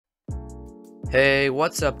Hey,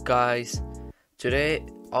 what's up guys? Today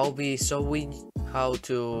I'll be showing how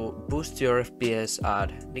to boost your FPS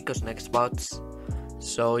at Nico's Next Bots.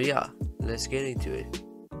 So yeah, let's get into it.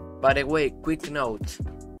 By the way, quick note.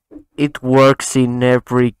 It works in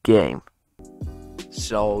every game.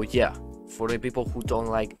 So yeah, for the people who don't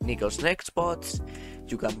like Nico's Next Bots,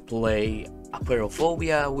 you can play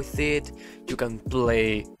Aperophobia with it, you can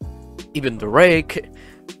play even the Rake,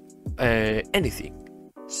 anything.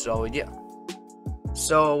 So yeah.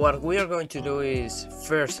 So what we are going to do is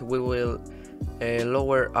first we will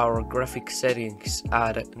lower our graphic settings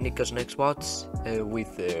at Nico's Next Bots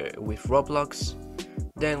with Roblox.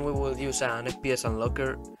 Then we will use an FPS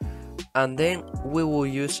unlocker, and then we will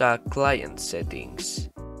use a client settings.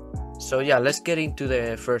 So yeah, let's get into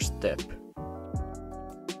the first step.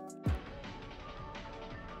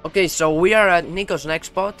 Okay, so we are at Nico's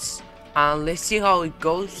Next Bots, and let's see how it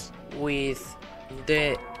goes with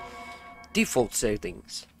the default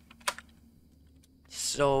settings.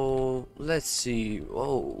 So let's see.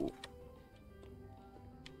 Oh,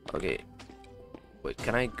 okay, wait,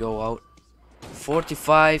 can I go out?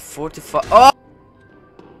 45. Oh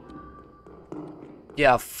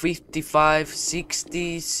yeah, 55,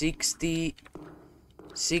 60,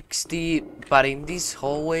 but in this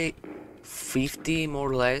hallway 50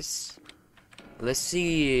 more or less. Let's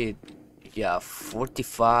see. Yeah,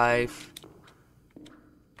 45,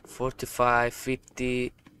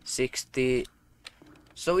 50, 60.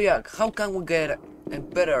 So yeah, how can we get a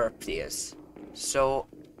better FPS? So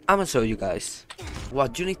I'm gonna show you guys.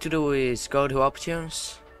 What you need to do is go to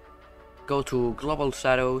options, go to global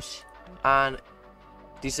shadows and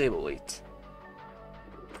disable it.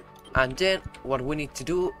 And then what we need to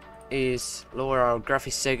do is lower our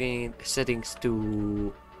graphic settings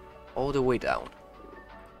to all the way down.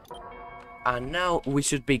 And now we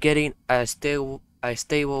should be getting a stable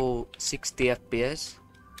 60 FPS,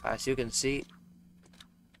 as you can see.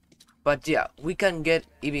 But yeah, we can get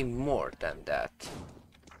even more than that.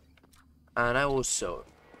 And I will show.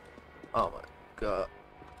 Oh my god.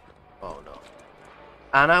 Oh no.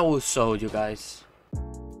 And I will show you guys.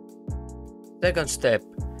 Second step.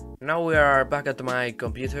 Now we are back at my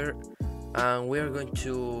computer, and we are going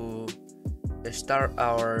to start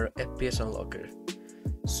our FPS unlocker.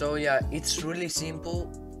 So yeah, it's really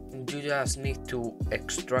simple. You just need to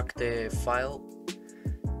extract the file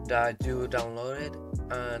that you downloaded,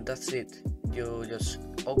 and that's it. You just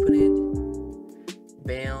open it,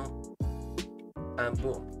 bam, and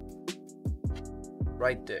boom,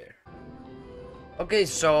 right there. Okay,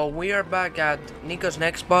 so we are back at Nico's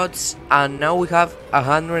Next Bots, and now we have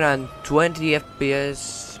 120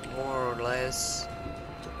 FPS, more or less.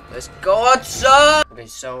 Let's go outside! Okay,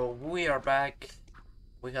 so we are back.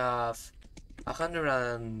 We have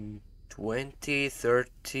 120,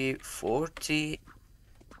 30, 40.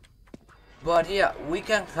 But yeah, we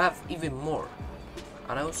can have even more,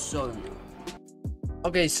 and I'll show you.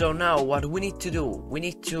 Okay, so now what we need to do, we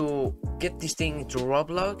need to get this thing into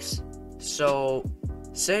Roblox. So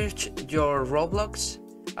search your Roblox.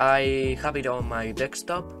 I have it on my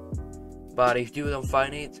desktop, but if you don't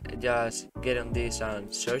find it, just get on this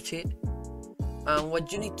and search it. And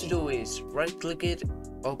what you need to do is right click it,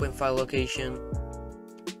 open file location,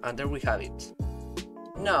 and there we have it.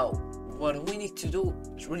 Now what we need to do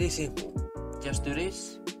is really simple. Just do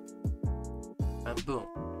this and boom.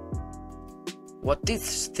 What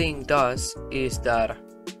this thing does is that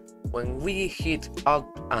when we hit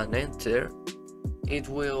Alt and Enter, it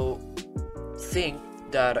will think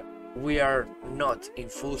that we are not in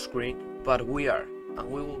full screen, but we are, and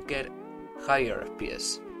we will get higher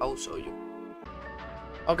FPS. I'll show you.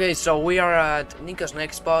 Okay, so we are at Nico's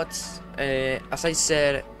Next Bots. As I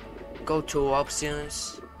said, go to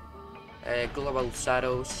options, global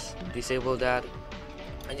shadows, disable that,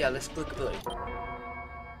 and yeah, let's click play.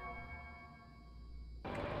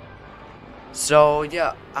 So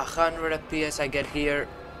yeah, 100 FPS I get here,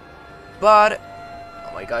 but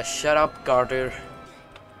oh my gosh, shut up Carter.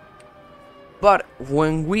 But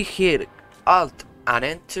when we hit Alt and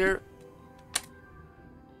Enter,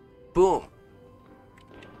 boom,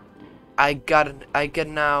 I get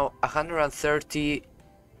now 130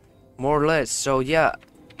 more or less. So yeah,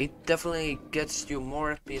 it definitely gets you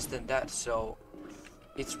more FPS than that, so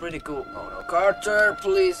it's pretty cool. Oh no, Carter,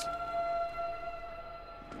 please.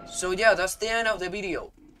 So yeah, that's the end of the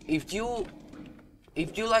video. If you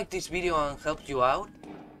like this video and helped you out,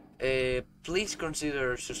 please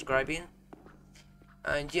consider subscribing.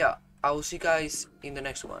 And yeah, I will see you guys in the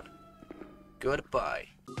next one. Goodbye.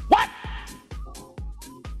 What?